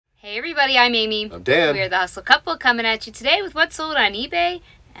Hey everybody, I'm Amy. I'm Dan. We are the Hustle Couple coming at you today with what's sold on eBay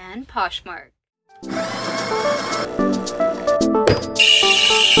and Poshmark.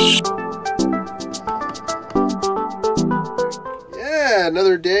 Yeah,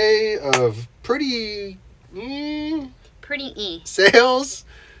 another day of pretty sales.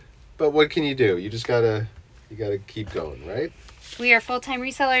 But what can you do? You gotta keep going, right? We are full-time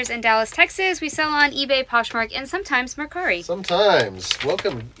resellers in Dallas, Texas. We sell on eBay, Poshmark, and sometimes Mercari. Sometimes.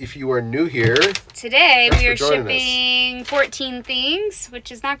 Welcome if you are new here. Today Thanks we are for joining shipping 14 things,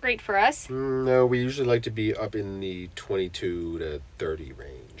 which is not great for us. No, we usually like to be up in the 22 to 30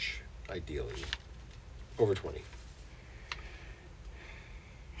 range, ideally. Over 20.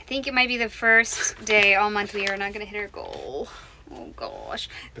 I think it might be the first day all month we are not going to hit our goal. Oh gosh.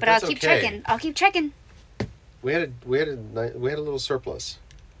 But I'll keep checking. I'll keep checking. We had a little surplus,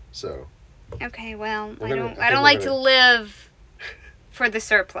 so. Okay, well, I don't like to live for the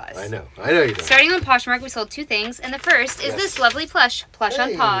surplus. I know you don't. Starting on Poshmark, we sold 2 things, and the first is this lovely plush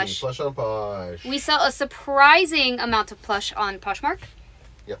on Posh. Plush on Posh. We sell a surprising amount of plush on Poshmark.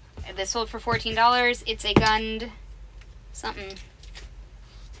 Yep. This sold for $14. It's a gunned something.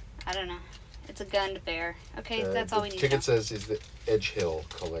 I don't know. It's a gunned bear. Okay, that's all we need to know. The ticket says is the Edge Hill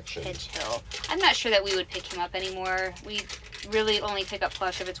collection. Edge Hill. I'm not sure that we would pick him up anymore. We really only pick up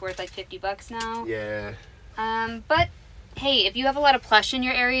plush if it's worth like $50 now. Yeah. But hey, if you have a lot of plush in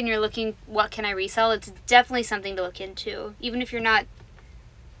your area and you're looking, what can I resell? It's definitely something to look into. Even if you're not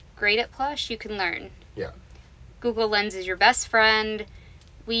great at plush, you can learn. Yeah. Google Lens is your best friend.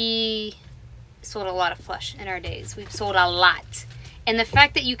 We sold a lot of plush in our days. We've sold a lot. And the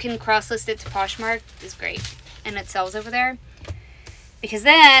fact that you can cross-list it to Poshmark is great. And it sells over there. Because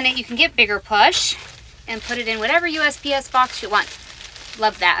then you can get bigger plush and put it in whatever USPS box you want.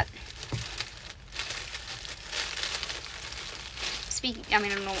 Love that. I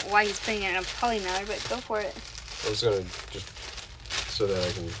don't know why he's putting it in a poly mailer, but go for it. I was going to just so that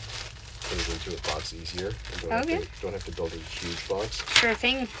I can put it into a box easier. And don't have to build a huge box. Sure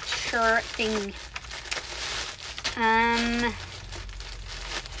thing. Sure thing.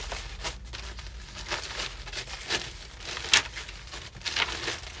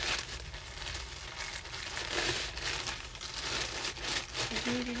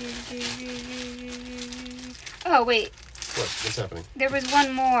 Oh, wait. What's happening? There was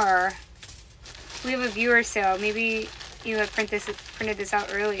one more. We have a viewer sale. Maybe you have printed this out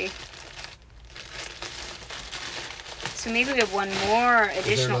early. So maybe we have one more additional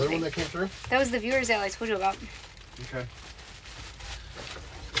thing. Is there another one that came through? That was the viewer sale I told you about. Okay.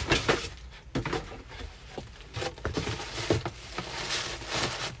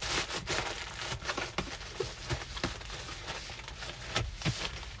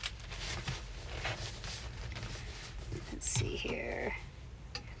 Let's see here.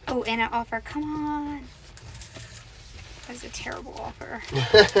 Oh, and an offer. Come on. That's a terrible offer.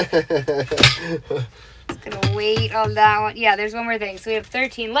 Just gonna wait on that one. Yeah, there's one more thing. So we have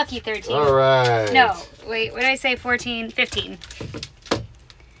 13. Lucky 13. All right. No, wait. What did I say? 14? 15.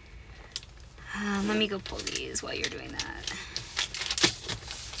 Let me go pull these while you're doing that.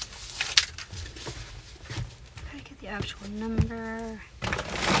 Gotta get the actual number.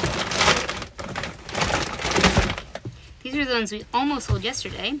 These are the ones we almost sold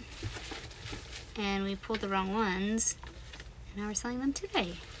yesterday. And we pulled the wrong ones. And now we're selling them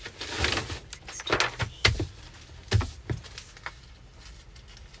today.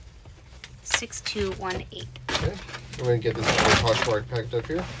 6218. Okay. I'm going to get this Poshmark packed up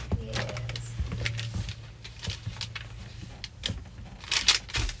here. Yes.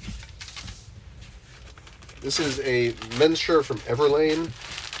 This is a men's shirt from Everlane.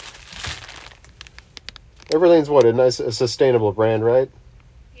 Everlane's what? A sustainable brand, right?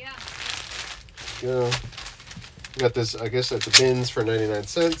 Yeah. Yeah. Got this, I guess, at the bins for 99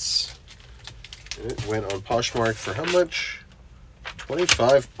 cents. And it went on Poshmark for how much?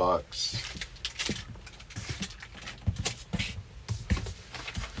 $25.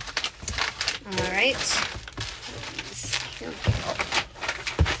 All right. Here we go.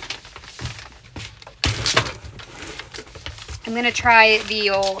 I'm going to try the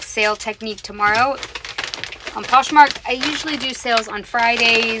old sale technique tomorrow. On Poshmark, I usually do sales on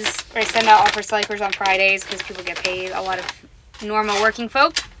Fridays, or I send out offer cyclers on Fridays because people get paid. A lot of normal working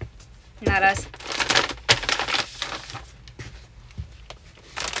folk, not us.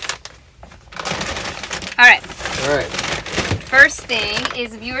 All right. First thing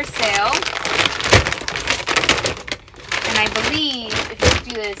is viewer sale. And I believe, if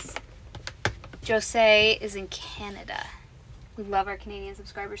you do this, Jose is in Canada. We love our Canadian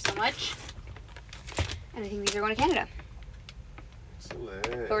subscribers so much. And I think these are going to Canada. Excellent.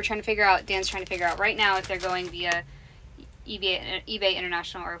 But we're trying to figure out, Dan's trying to figure out right now if they're going via eBay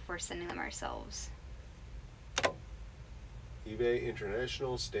International or if we're sending them ourselves. eBay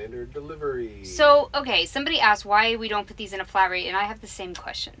International Standard Delivery. So, okay, somebody asked why we don't put these in a flat rate, and I have the same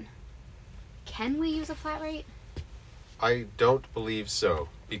question. Can we use a flat rate? I don't believe so,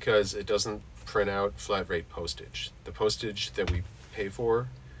 because it doesn't print out flat rate postage. The postage that we pay for,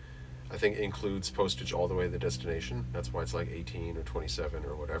 I think, includes postage all the way to the destination. That's why it's like 18 or 27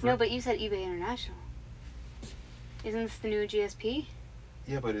 or whatever. No, but you said eBay International. Isn't this the new GSP?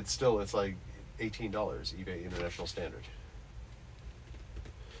 Yeah, but it's like $18, eBay International Standard.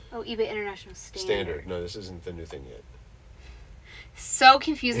 Oh, eBay International Standard. Standard. No, this isn't the new thing yet. So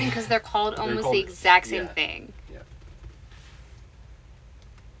confusing because they're called almost the exact same thing. Yeah.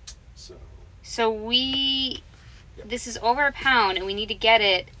 So we... Yep. This is over a pound and we need to get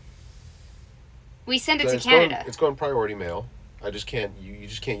it... We send it to Canada. It's going priority mail. I just can't... You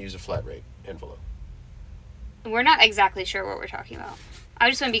just can't use a flat rate envelope. We're not exactly sure what we're talking about. I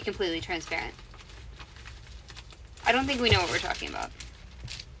just want to be completely transparent. I don't think we know what we're talking about.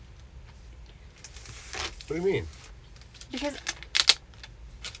 What do you mean? Because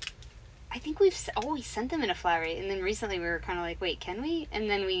I think we've always sent them in a flat rate, and then recently we were kind of like, wait, can we? And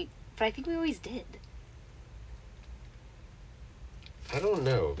then but I think we always did. I don't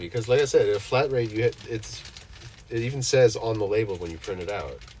know, because like I said, a flat rate, it even says on the label when you print it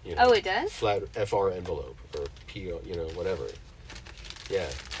out. You know, oh, it does? Flat FR envelope or PO, whatever. Yeah.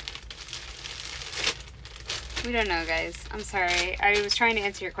 We don't know, guys. I'm sorry. I was trying to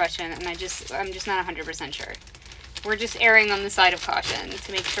answer your question, and I'm just not 100% sure. We're just erring on the side of caution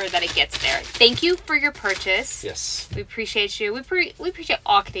to make sure that it gets there. Thank you for your purchase. Yes. We appreciate you. We appreciate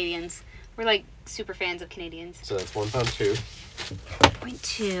all Canadians. We're like super fans of Canadians. So that's £1.2.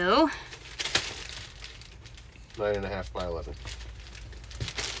 0.2. 9.5 by 11.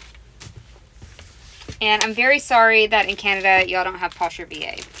 And I'm very sorry that in Canada y'all don't have Posher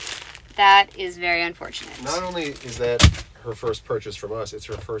VA. That is very unfortunate. Not only is that her first purchase from us, it's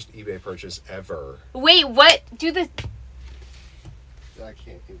her first eBay purchase ever. Wait, what? I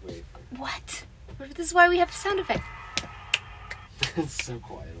can't wait. What? This is why we have sound effect. It's so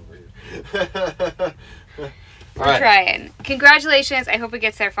quiet over here. We're trying. Congratulations. I hope it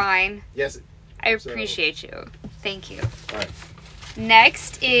gets there fine. Yes. I appreciate you. Thank you. All right.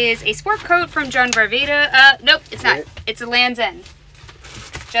 Next is a sport coat from John Varvatos. Nope, it's not. It's a Land's End.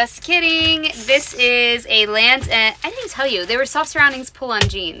 Just kidding. This is a Land's End. I didn't tell you. They were soft surroundings pull-on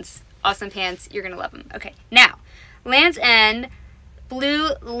jeans. Awesome pants. You're going to love them. Okay. Now, Land's End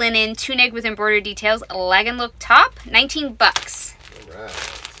blue linen tunic with embroidered details. Leg and look top. $19. All right.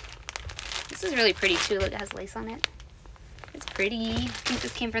 This is really pretty too. Look, it has lace on it. It's pretty. I think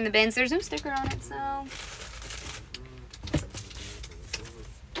this came from the bins. There's no sticker on it, so... I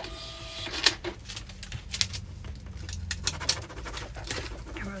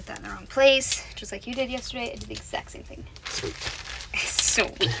wrote that in the wrong place, just like you did yesterday. I did the exact same thing. Sweet.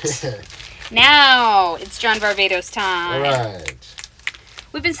 Sweet. Now, it's John Varvatos time. All right.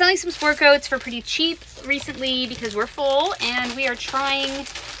 We've been selling some sport coats for pretty cheap recently because we're full, and we are trying...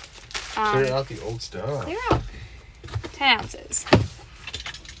 clear out the old stuff. Clear out. 10 ounces.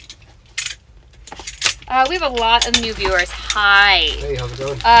 We have a lot of new viewers. Hi. Hey, how's it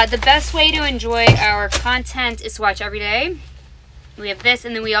going? The best way to enjoy our content is to watch every day. We have this,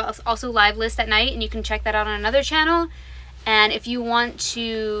 and then we also live list at night, and you can check that out on another channel. And if you want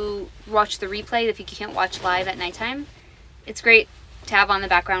to watch the replay, if you can't watch live at nighttime, it's great to have on the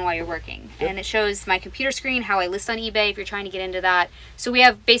background while you're working. Yep. And it shows my computer screen, how I list on eBay if you're trying to get into that. So we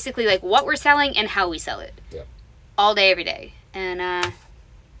have basically like what we're selling and how we sell it. Yep. All day, every day. And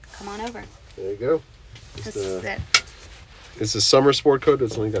come on over. There you go. This is it. It's a summer sport coat.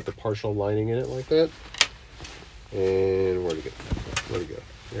 It's only got the partial lining in it like that. And where'd it go? Where'd it go?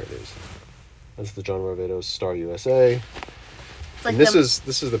 There it is. That's the John Varvatos Star USA. Like, and this is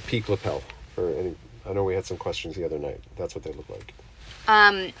the peak lapel. I know we had some questions the other night. That's what they look like.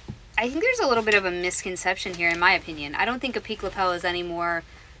 I think there's a little bit of a misconception here, in my opinion. I don't think a peak lapel is anymore,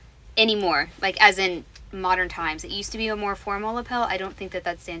 like as in modern times. It used to be a more formal lapel. I don't think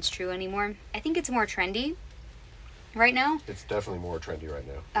that stands true anymore. I think it's more trendy right now. It's definitely more trendy right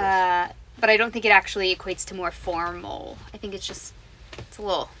now. Yes. But I don't think it actually equates to more formal. I think it's a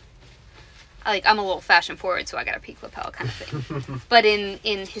little... I'm a little fashion forward, so I got a peak lapel kind of thing. But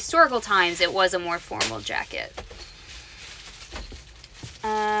in historical times, it was a more formal jacket.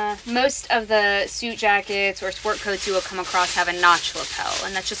 Most of the suit jackets or sport coats you will come across have a notch lapel,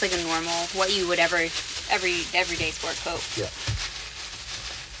 and that's just like a normal, what you would everyday sport coat. Yeah.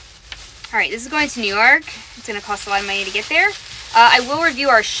 All right, this is going to New York. It's going to cost a lot of money to get there. I will review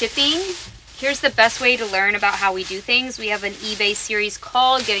our shipping. Here's the best way to learn about how we do things. We have an eBay series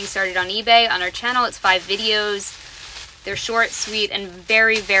called Getting Started on eBay on our channel. It's 5 videos. They're short, sweet, and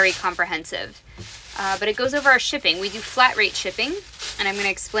very, very comprehensive. But it goes over our shipping. We do flat rate shipping, and I'm going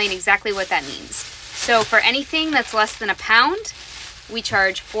to explain exactly what that means. So for anything that's less than £1, we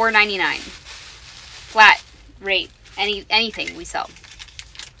charge $4.99. Flat rate, anything we sell.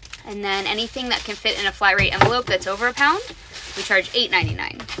 And then anything that can fit in a flat rate envelope that's over £1, we charge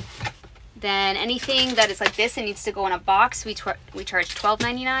 $8.99. Then anything that is like this and needs to go in a box, we charge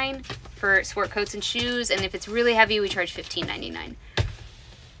 $12.99 for sport coats and shoes. And if it's really heavy, we charge $15.99.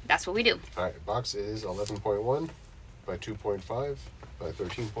 That's what we do. All right, box is 11.1 by 2.5 by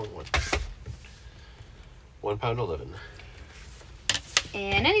 13.1. 1 pound 11.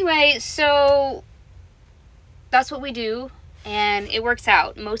 And anyway, so that's what we do. And it works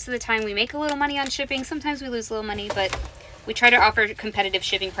out. Most of the time we make a little money on shipping. Sometimes we lose a little money, but we try to offer competitive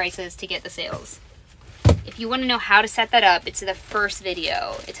shipping prices to get the sales. If you want to know how to set that up, it's the first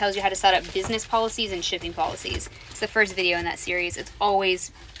video. It tells you how to set up business policies and shipping policies. It's the first video in that series. It's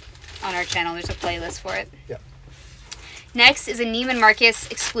always on our channel. There's a playlist for it. Yeah. Next is a Neiman Marcus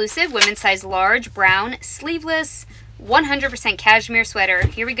exclusive women's size large brown sleeveless 100% cashmere sweater.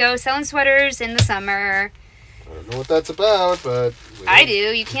 Here we go, selling sweaters in the summer. I don't know what that's about, but I do.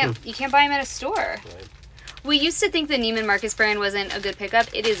 You can't buy them at a store. Right. We used to think the Neiman Marcus brand wasn't a good pickup.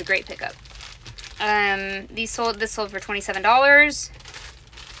 It is a great pickup. This sold for $27.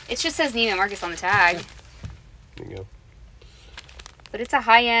 It just says Neiman Marcus on the tag. There you go. But it's a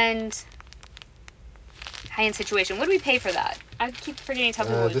high-end situation. What do we pay for that? I keep forgetting to tell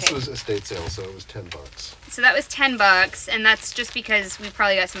people what we paid. This was estate sale, so it was $10. So that was $10, and that's just because we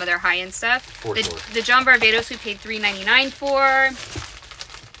probably got some other high-end stuff. The John Barbados we paid $3.99 for,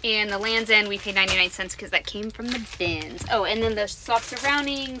 and the Land's End we paid 99 cents because that came from the bins. Oh, and then the soft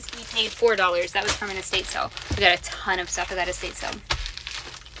surroundings we paid $4. That was from an estate sale. We got a ton of stuff at that estate sale.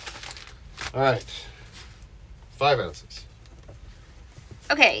 All right, 5 ounces.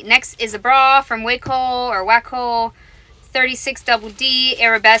 Okay, next is a bra from Wacol, 36 Double D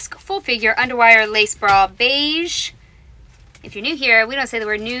Arabesque full figure underwire lace bra beige. If you're new here, we don't say the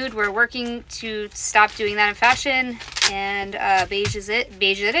word nude. We're working to stop doing that in fashion, and beige is it.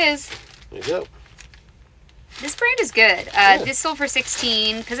 Beige it is. There you go. This brand is good. This sold for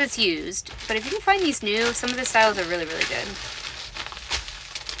 $16 because it's used. But if you can find these new, some of the styles are really, really good.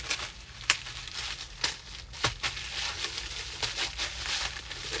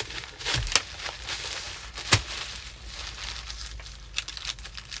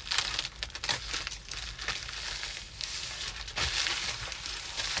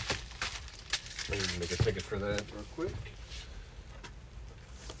 I need to make a ticket for that real quick.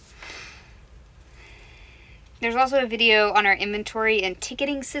 There's also a video on our inventory and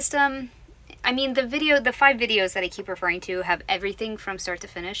ticketing system. I mean, the 5 videos that I keep referring to have everything from start to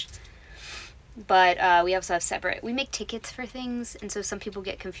finish. But we also have separate. We make tickets for things, and so some people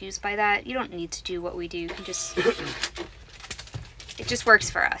get confused by that. You don't need to do what we do. You can just... it just works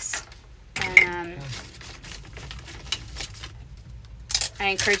for us. And, I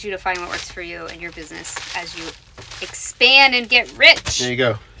encourage you to find what works for you and your business as you expand and get rich. There you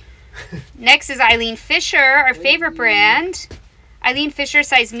go. Next is Eileen Fisher, our favorite brand. Eileen Fisher,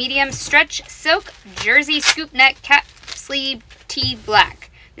 size medium, stretch silk, jersey, scoop neck, cap sleeve, tee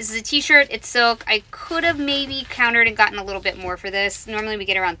black. This is a t-shirt. It's silk. I could have maybe countered and gotten a little bit more for this. Normally we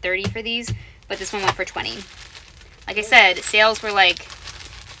get around 30 for these, but this one went for 20. Like I said, sales were like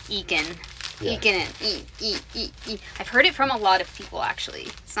eking. Yeah. Eking it. Eat. I've heard it from a lot of people, actually.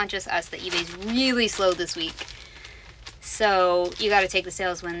 It's not just us. The eBay's really slow this week. So you got to take the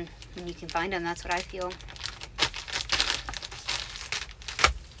sales when you can find them. That's what I feel.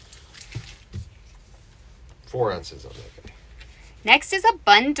 Four ounces on that guy. Next is a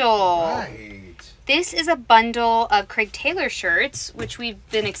bundle. Right. This is a bundle of Craig Taylor shirts, which we've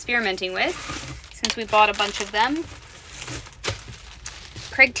been experimenting with since we bought a bunch of them.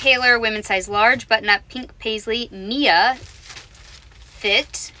 Craig Taylor women's size large button-up pink paisley Mia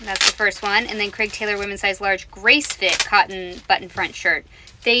fit. That's the first one. And then Craig Taylor women's size large Grace fit cotton button front shirt.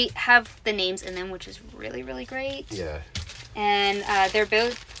 They have the names in them, which is really, really great. Yeah. And they're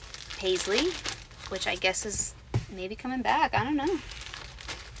both paisley, which I guess is maybe coming back. I don't know.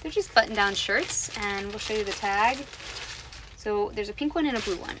 They're just button-down shirts, and we'll show you the tag. So there's a pink one and a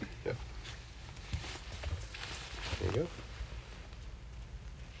blue one. Yep. There you go.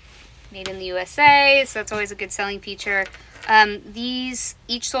 Made in the USA, so that's always a good selling feature. These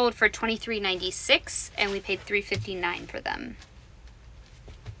each sold for $23.96, and we paid $3.59 for them.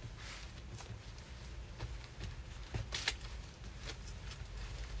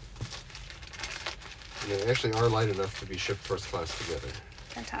 they actually are light enough to be shipped first class together.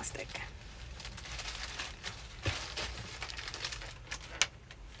 Fantastic.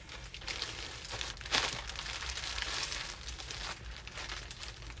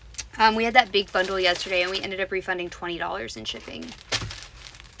 We had that big bundle yesterday, and we ended up refunding $20 in shipping.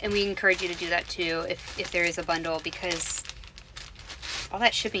 And we encourage you to do that too if there is a bundle, because all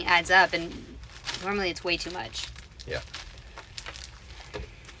that shipping adds up, and normally it's way too much. Yeah.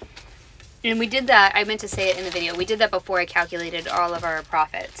 And we did that, I meant to say it in the video, we did that before I calculated all of our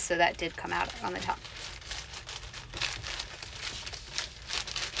profits, so that did come out on the top.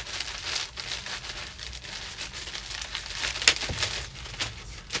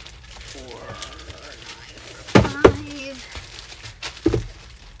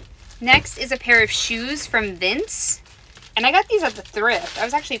 Next is a pair of shoes from Vince. And I got these at the thrift. I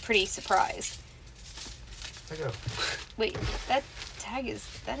was actually pretty surprised. Check it out. Wait, that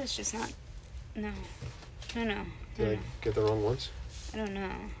is just not... No. Did I get the wrong ones? I don't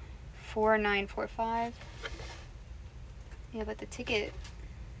know. 4945. Yeah, but the ticket...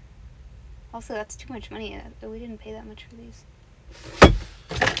 Also, that's too much money. We didn't pay that much for these.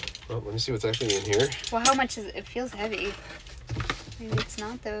 Well, let me see what's actually in here. Well, how much is it? It feels heavy. Maybe it's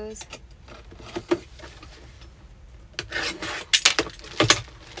not those.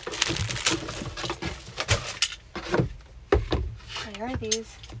 What are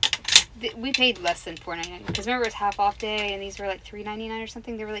these? We paid less than $4.99 because remember it was half off day and these were like $3.99 or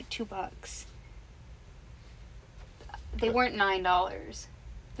something. They were like $2. They weren't $9.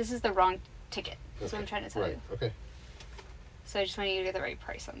 This is the wrong ticket. That's what I'm trying to tell you. Okay. So I just wanted you to get the right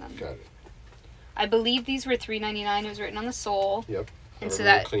price on them. Got it. I believe these were $3.99. It was written on the sole. Yep. And so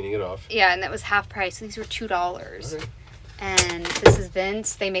that cleaning it off. Yeah, and that was half price. So these were $2. Okay. And this is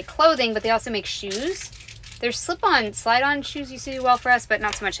Vince. They make clothing, but they also make shoes. They're slip-on, slide-on shoes used to do well for us, but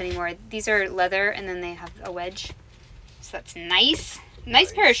not so much anymore. These are leather, and then they have a wedge. So that's nice.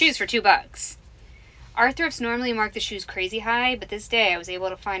 Nice pair of shoes for $2. Our thrifts normally mark the shoes crazy high, but this day I was able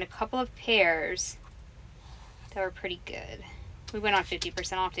to find a couple of pairs that were pretty good. We went on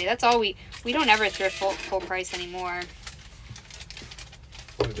 50% off day. That's all we don't ever thrift full price anymore.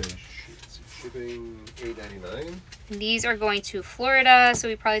 What are they? Shipping $8.99. These are going to Florida, so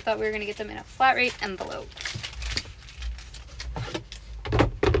we probably thought we were going to get them in a flat rate envelope.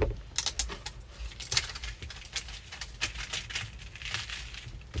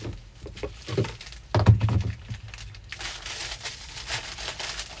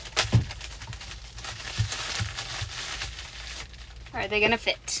 Are they going to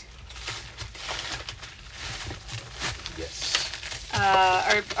fit? Yes.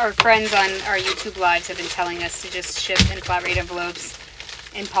 Our friends on our YouTube lives have been telling us to just ship in flat rate envelopes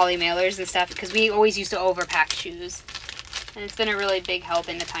and poly mailers and stuff because we always used to overpack shoes. And it's been a really big help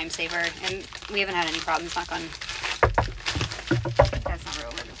and a time saver. And we haven't had any problems, knock on... That's not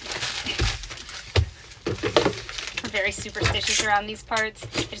real. We're very superstitious around these parts.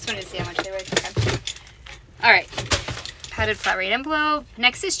 I just wanted to see how much they were. Okay. Alright. Padded flat rate envelope.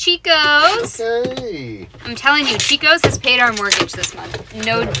 Next is Chico's. Okay. I'm telling you, Chico's has paid our mortgage this month.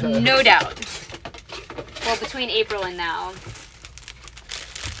 No doubt. Well, between April and now.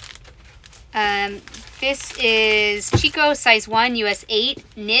 This is Chico size 1, US 8,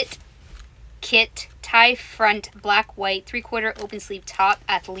 knit, kit, tie front, black, white, 3/4 open sleeve top,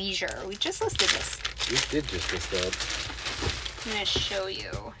 athleisure. We just listed this. We did just list that. I'm going to show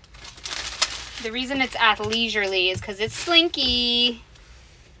you. The reason it's athleisurely is because it's slinky.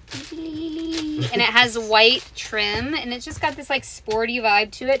 And it has white trim. And it's just got this like sporty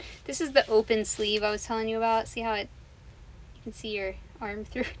vibe to it. This is the open sleeve I was telling you about. See how you can see your arm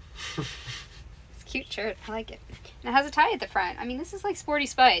through. It's a cute shirt. I like it. And it has a tie at the front. I mean, this is like sporty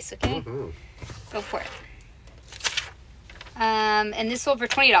spice, okay? Mm-hmm. Go for it. And this sold for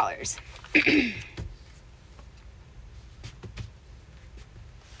 $20.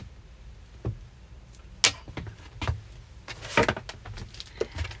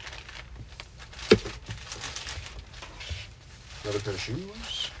 Another pair of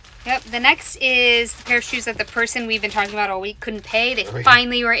shoes. Yep, the next is the pair of shoes that the person we've been talking about all week couldn't pay. They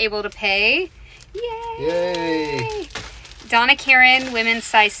finally were able to pay. Yay! Yay! Donna Karen, women's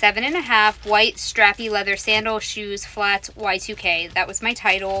size 7.5, white strappy leather sandal shoes, flats, Y2K. That was my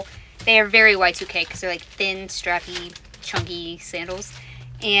title. They are very Y2K because they're like thin, strappy, chunky sandals.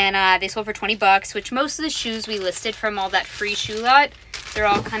 And they sold for $20, which most of the shoes we listed from all that free shoe lot, they're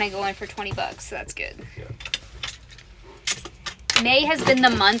all kind of going for $20, so that's good. Yeah. May has been the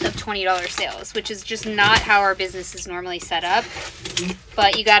month of $20 sales, which is just not how our business is normally set up.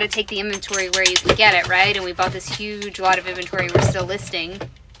 But you got to take the inventory where you can get it, right? And we bought this huge lot of inventory we're still listing.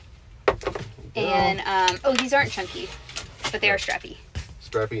 And, oh, these aren't chunky, but they are strappy.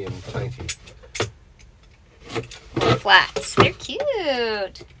 Strappy and tiny. Flats. They're cute.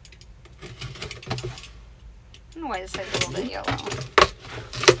 I don't know why this side's a little bit yellow.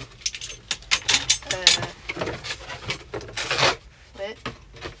 What?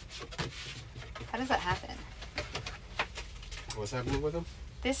 How does that happen? What's happening with them?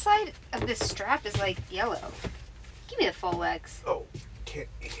 This side of this strap is like yellow. Give me the full X. Oh, can't.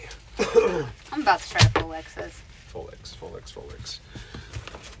 I'm about to try to full X this. Full X, full X, full X.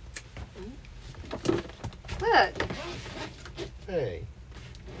 Look. Hey.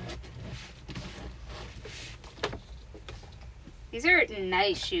 These are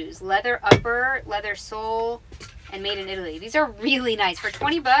nice shoes. Leather upper, leather sole, and made in Italy. These are really nice. For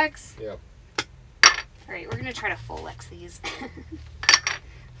 20 bucks. Yeah. Alright, we're going to try to full X these.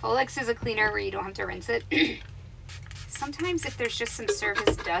 Full X is a cleaner where you don't have to rinse it. Sometimes if there's just some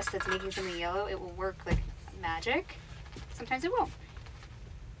surface dust that's making something yellow, it will work like magic. Sometimes it won't.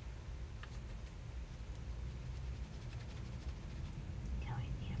 You know, I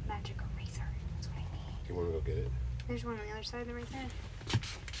need a magic eraser. That's what I need. You want to go get it? There's one on the other side right there.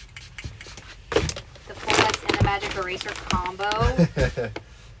 The full X and the magic eraser combo.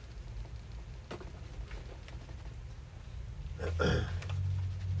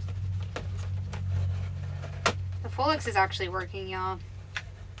 The full X is actually working, y'all.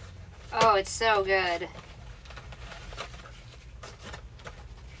 Oh, it's so good.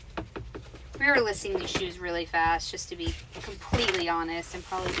 We were listing these shoes really fast, just to be completely honest, and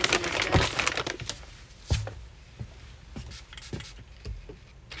probably just list this.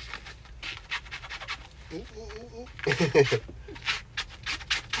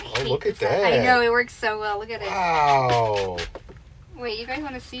 Oh, look at that. I know, it works so well. Look at it. Wow. Wait, you guys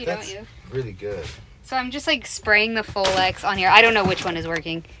want to see, That's don't you? really good. So I'm just like spraying the full X on here. I don't know which one is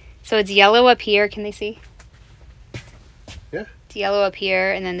working. So it's yellow up here. Can they see? Yeah. It's yellow up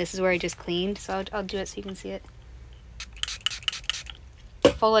here, and then this is where I just cleaned. So I'll do it so you can see it.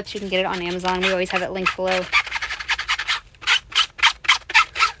 Full X, you can get it on Amazon. We always have it linked below.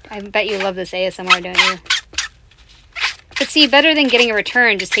 I bet you love this ASMR, don't you? But see, better than getting a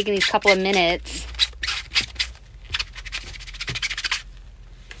return, just taking these couple of minutes.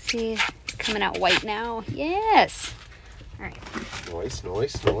 See, it's coming out white now. Yes. All right. Nice,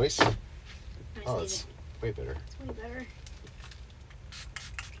 nice, nice. Oh, It's it's way better. It's way better.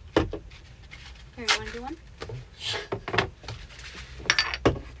 Here, you want to do one?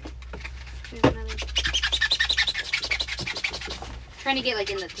 Here's another. Trying to get like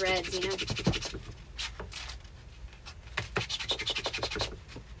in the threads, you know?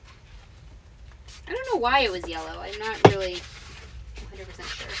 I don't know why it was yellow. I'm not really 100%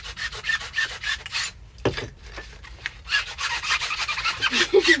 sure.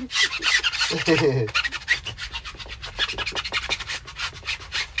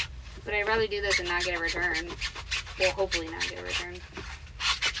 But I'd rather do this and not get a return. Well, hopefully not get a return.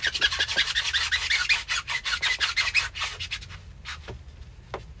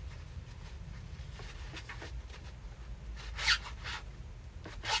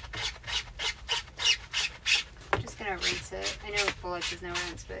 I'm just gonna rinse it. I know full X is no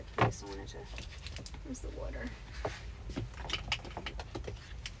rinse, but I just wanted to rinse the water. Is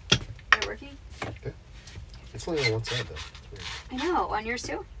it working? Yeah. It's only on one side though. I know. On yours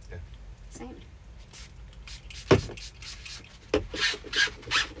too? Yeah. Same.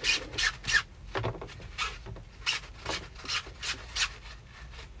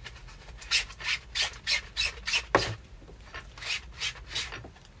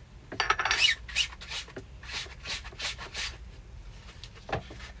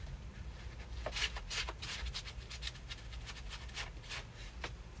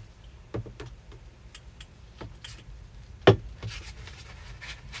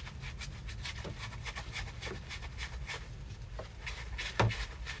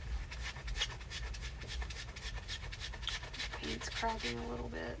 Paint's cracking a little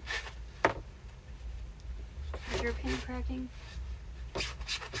bit. Is your paint cracking? It's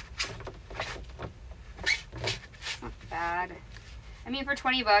not bad. I mean, for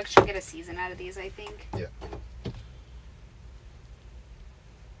 20 bucks, you'll get a season out of these, I think. Yeah.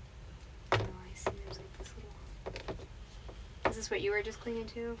 Oh, I see. There's like this little. Is this what you were just cleaning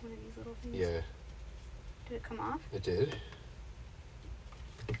too? One of these little things? Yeah, Did it come off? it did.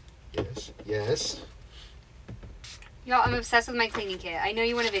 Yes, yes. Y'all, I'm obsessed with my cleaning kit. I know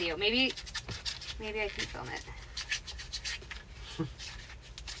you want a video. Maybe I can film it.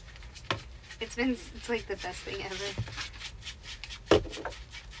 It's like the best thing ever. I'm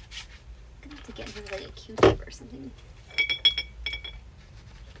gonna have to get him like a Q-tip or something.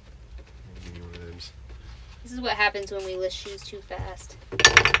 You This is what happens when we list shoes too fast.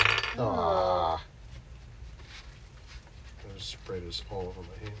 Aww. I just sprayed this all over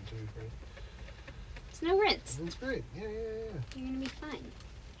my hand too, right? It's no rinse. That's great. Yeah. You're gonna be fine.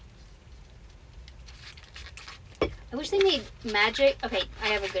 I wish they made magic. Okay, I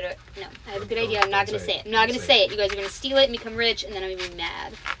have a good idea. I'm not gonna say it. I'm not gonna say it. You guys are gonna steal it and become rich, and then I'm gonna be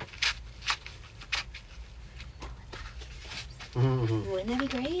mad. Wouldn't that be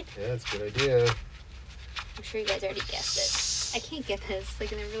great? Yeah, that's a good idea. I'm sure you guys already guessed it. I can't get this. Like,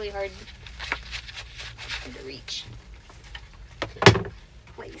 they're really hard to reach. Okay.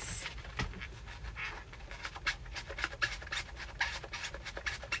 Place.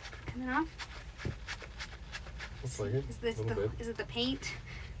 Coming off? Looks like it. Is it the paint?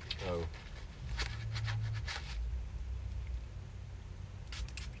 Oh.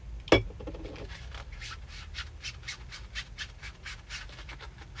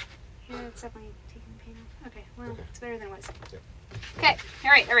 Yeah, it's definitely taking the paint off. Okay, well, Okay. it's better than it was. Yep. Okay,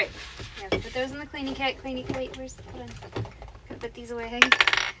 all right. Yeah, put those in the cleaning kit. Wait, hold on. Gotta put these away.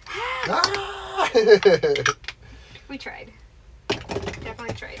 Ah! We tried.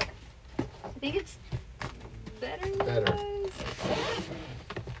 Definitely tried. I think it's better than it was.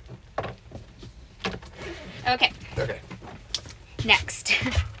 Okay. Next.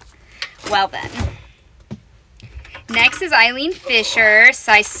 Well then. Next is Eileen Fisher,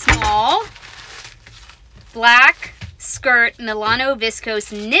 size small, black skirt, Milano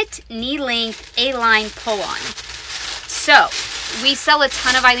viscose knit, knee length, A-line pull-on. So, we sell a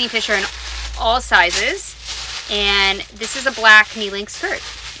ton of Eileen Fisher in all sizes, and this is a black knee length skirt.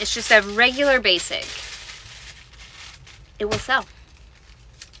 It's just a regular basic. It will sell.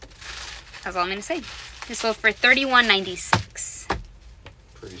 That's all I'm going to say. This sold for $31.96.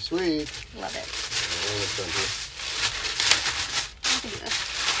 Pretty sweet. Love it. Look at this.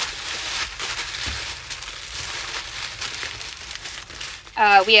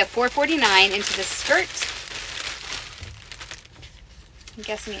 We have $4.49 into the skirt. I'm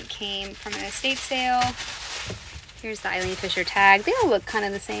guessing it came from an estate sale. Here's the Eileen Fisher tag. They all look kind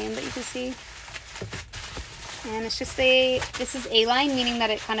of the same, but you can see. And it's just this is A-line, meaning that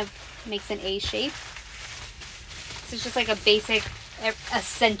it kind of makes an A shape. This is just like a basic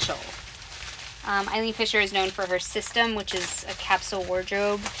essential. Eileen Fisher is known for her system, which is a capsule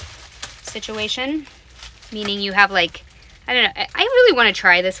wardrobe situation, meaning you have like, I don't know, I really want to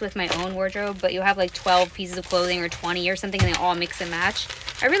try this with my own wardrobe, but you have like 12 pieces of clothing or 20 or something, and they all mix and match.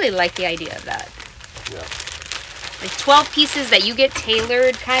 I really like the idea of that. Yeah. Like 12 pieces that you get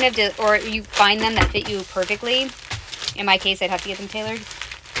tailored kind of to, or you find them that fit you perfectly. In my case, I'd have to get them tailored.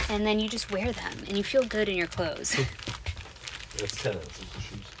 And then you just wear them and you feel good in your clothes. That's 10 ounces of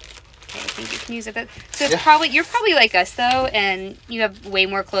shoes. Okay, I think you can use it. So it's you're probably like us though, and you have way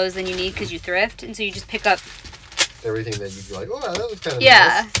more clothes than you need because you thrift, and so you just pick up everything that you'd be like, oh, that was kind of nice.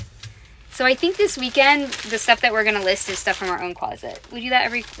 Nice. So I think this weekend, the stuff that we're going to list is stuff from our own closet. We do that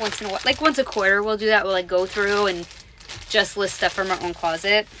every once in a while. Like once a quarter, we'll do that. We'll like go through and just list stuff from our own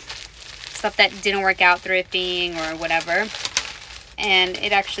closet. Stuff that didn't work out thrifting or whatever. And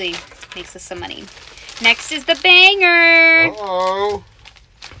it actually makes us some money. Next is the banger. Uh-oh.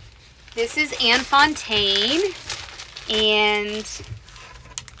 This is Anne Fontaine. And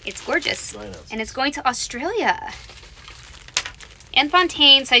it's gorgeous. And it's going to Australia. Anne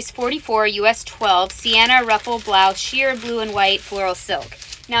Fontaine, size 44, US 12, sienna ruffle blouse, sheer blue and white floral silk.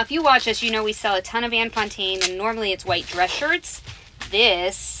 Now, if you watch us, you know we sell a ton of Anne Fontaine, and normally it's white dress shirts.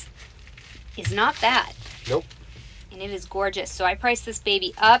 This is not that. Nope. And it is gorgeous. So I priced this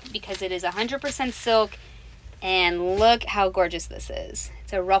baby up because it is 100% silk, and look how gorgeous this is.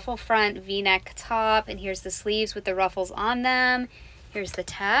 It's a ruffle front V-neck top, and here's the sleeves with the ruffles on them. Here's the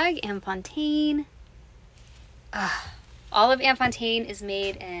tag, Anne Fontaine. All of Anne Fontaine is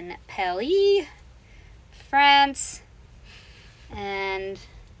made in Paris, France, and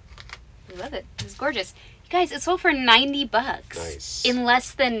I love it. It's gorgeous. You guys, it sold for $90. Nice. In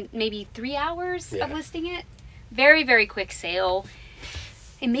less than maybe 3 hours of listing it. Very, very quick sale.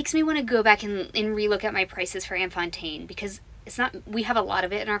 It makes me want to go back and relook at my prices for Anne Fontaine because it's not. We have a lot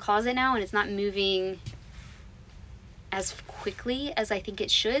of it in our closet now, and it's not moving as quickly as I think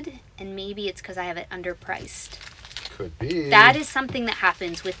it should, and maybe it's because I have it underpriced. Could be. That is something that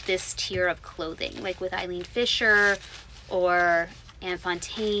happens with this tier of clothing, like with Eileen Fisher or Anne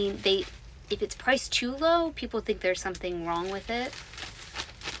Fontaine. If it's priced too low, people think there's something wrong with it.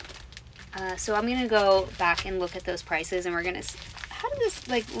 So I'm gonna go back and look at those prices, and we're gonna see, how did this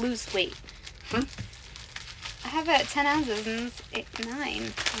like lose weight? I have it at 10 ounces and it's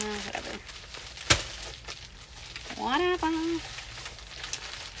 9. Whatever.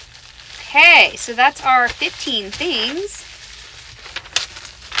 Okay, so that's our 15 things.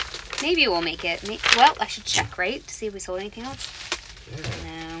 Maybe we'll make it. Well, I should check, right? To see if we sold anything else. Yeah.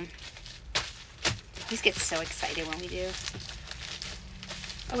 No. He gets so excited when we do.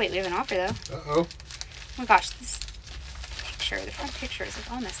 Oh, wait, we have an offer, though. Uh-oh. Oh, my gosh. This picture, the front picture is like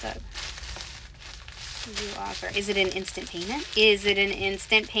all messed up. Review offer. Is it an instant payment? Is it an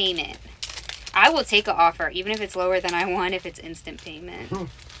instant payment? I will take an offer, even if it's lower than I want, if it's instant payment.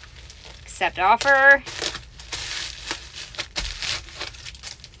 Accept offer.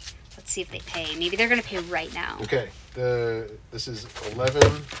 Let's see if they pay. Maybe they're going to pay right now. Okay. This is 11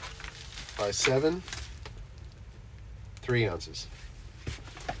 by 7. 3 ounces.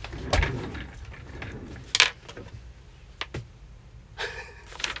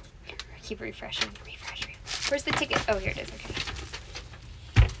 Keep refreshing. Where's the ticket? Oh, here it is. Okay.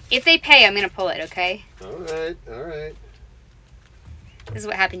 If they pay, I'm going to pull it, okay? All right. This is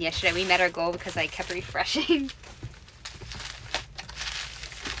what happened yesterday. We met our goal because I kept refreshing.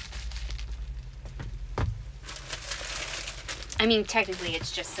 I mean, technically,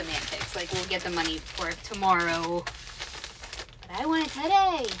 it's just semantics. Like, we'll get the money for it tomorrow. But I want it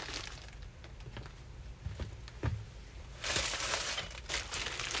today.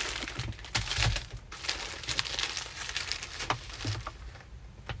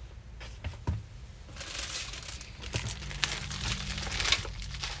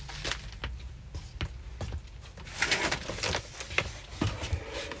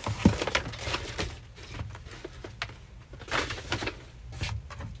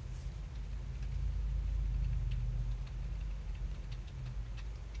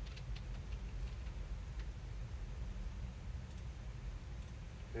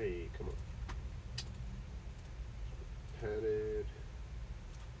 Hey, come on. Padded.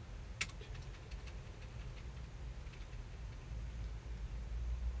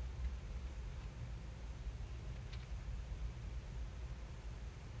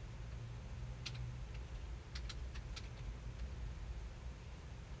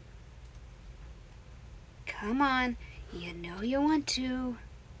 Come on. You know you want to.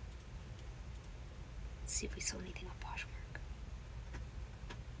 Let's see if we sold anything on Poshmark.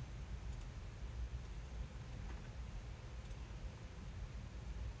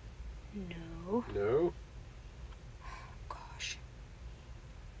 No. No. Gosh.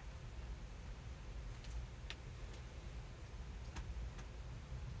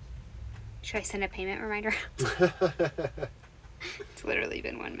 Should I send a payment reminder? It's literally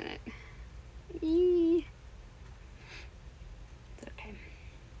been 1 minute. Eee. It's okay.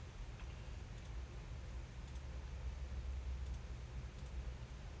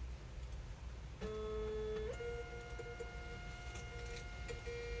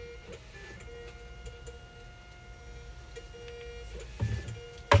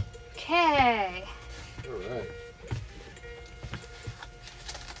 Okay. All right.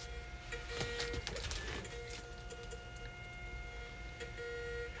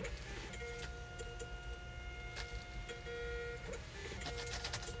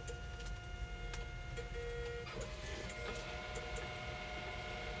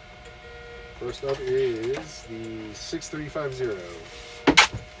 First up is the 6350.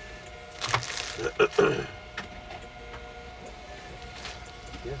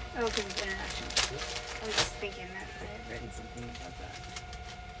 Yeah. Oh, because it's international. I was just thinking that I had written something about that.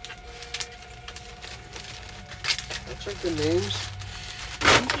 I'll check the names.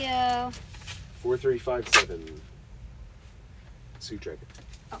 Thank you. 4357. Suit jacket.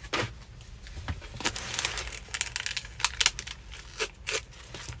 Oh.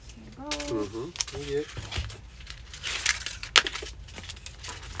 Here you go. Mm-hmm. You get.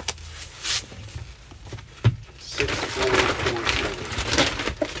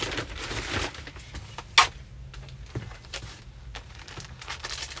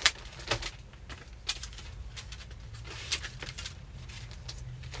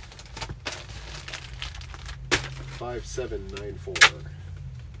 $5794.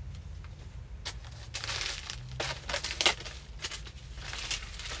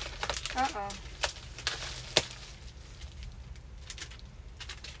 Uh-oh.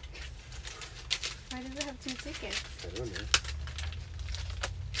 Why does it have 2 tickets? I don't know.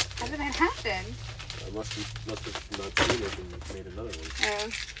 How did that happen? I must have not seen it and made another one. Oh.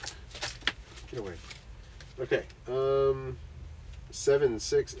 Get away. Okay.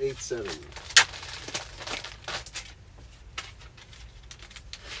 7687.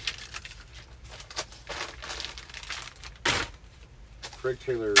 Craig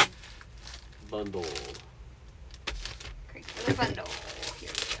Taylor bundle. Great for the bundle. Here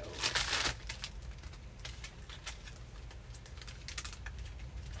we go.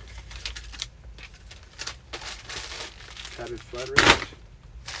 padded flat rate,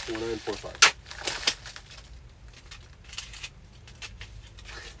 4945.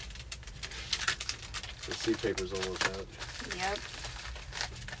 The seat paper's almost out. Yep.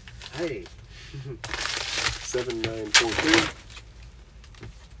 Hey. 7942.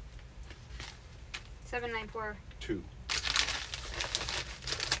 7942.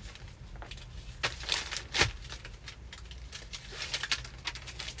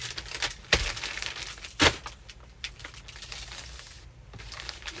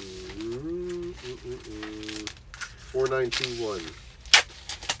 Mm, 4921.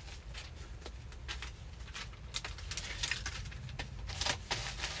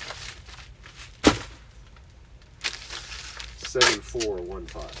 Seven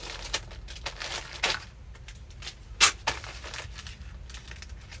 415.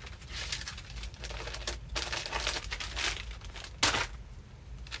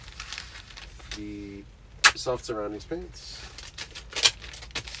 The soft surroundings paints.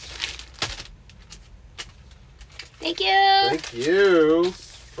 Thank you. Thank you.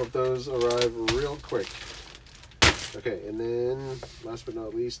 Hope those arrive real quick. Okay, and then last but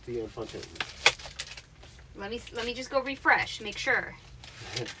not least, the Fontaine. Let me just go refresh, make sure.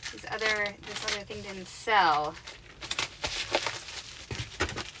 This other thing didn't sell.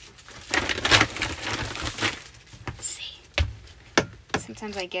 Let's see.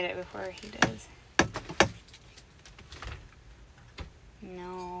 Sometimes I get it before he does.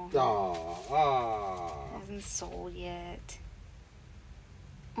 No. Hasn't sold yet.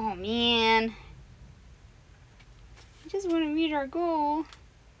 Oh man. I just want to meet our goal.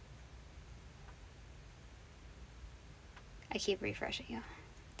 I keep refreshing you.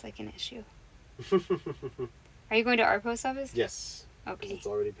 It's like an issue. Are you going to our post office? Yes. Okay. It's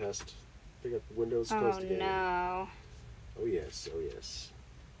already past. They got the windows closed again. No. Oh yes, oh yes.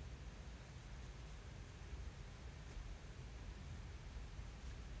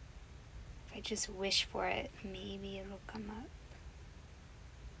 If I just wish for it, maybe it'll come up.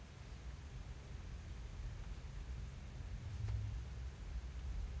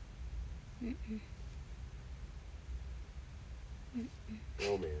 Mm-mm.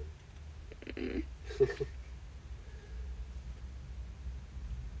 Oh man.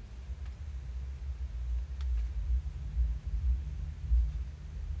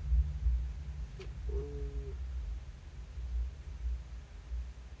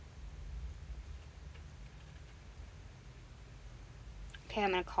 Okay,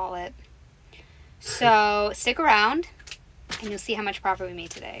 I'm gonna call it. So stick around, and you'll see how much profit we made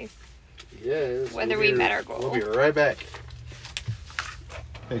today. Yes. Whether we met our goal. We'll be right back.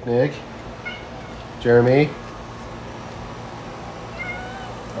 Picnic. Jeremy.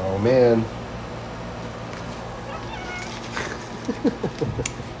 Oh man.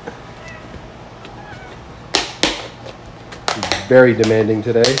 He's very demanding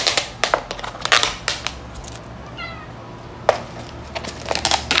today.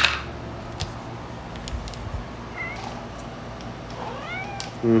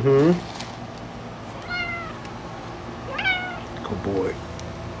 Mm-hmm. Good boy.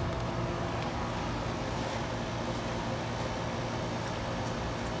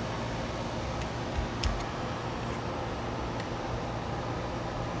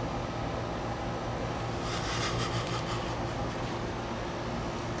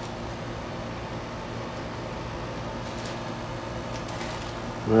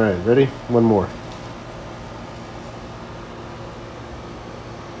 All right, ready? One more.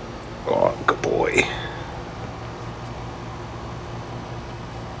 Oh, good boy.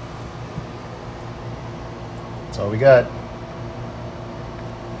 That's all we got.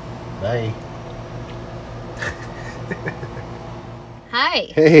 Bye. Hi.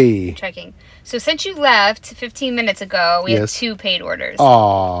 Hey. Checking. So since you left 15 minutes ago, we Yes. had 2 paid orders.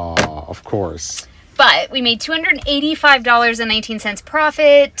 Aw, of course. But we made $285.19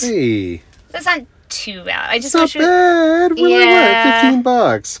 profit. Hey. That's not too bad. I just It's not wish bad. We're like, Yeah.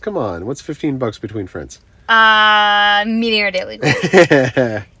 what? $15. Come on. What's $15 between friends? Meeting our daily goal.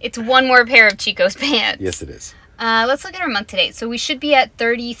 It's one more pair of Chico's pants. Yes, it is. Let's look at our month to date. So we should be at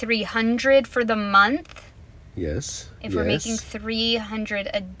 3,300 for the month. Yes. If we're making 300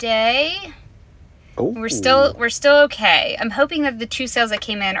 a day. Oh. We're still okay. I'm hoping that the 2 sales that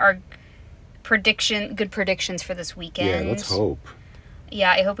came in are good predictions for this weekend. Yeah, let's hope.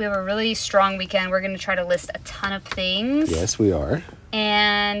 Yeah, I hope we have a really strong weekend. We're going to try to list a ton of things. Yes, we are.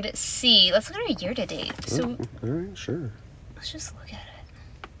 And see. Let's look at our year to date. So all right, sure. let's just look at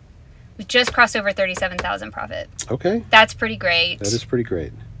it. We just crossed over 37,000 profit. Okay. That's pretty great. That is pretty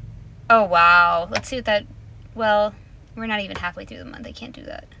great. Oh, wow. Let's see what that... Well, we're not even halfway through the month. I can't do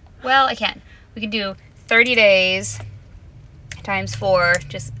that. Well, I can. We can do 30 days. times 4,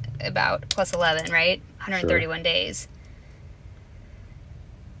 just about plus 11, right? 131 days.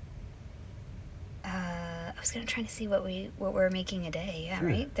 I was trying to see what we're making a day. Yeah,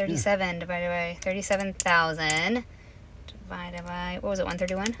 right? 37 divided by 37,000 divided by, what was it,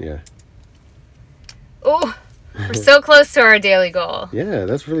 131? Yeah. Oh, we're so close to our daily goal. Yeah,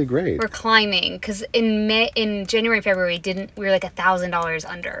 that's really great. We're climbing because in January and February we were like $1,000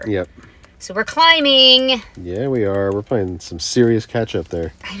 under. Yep. So we're climbing. Yeah, we are. We're playing some serious catch up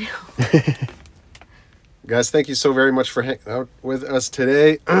there. I know. Guys, thank you so very much for hanging out with us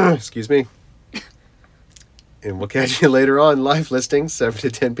today. Excuse me. And we'll catch you later on. Live listings, 7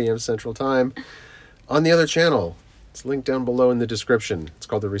 to 10 p.m. Central Time on the other channel. It's linked down below in the description. It's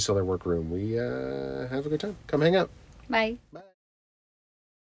called the Reseller Workroom. We have a good time. Come hang out. Bye. Bye.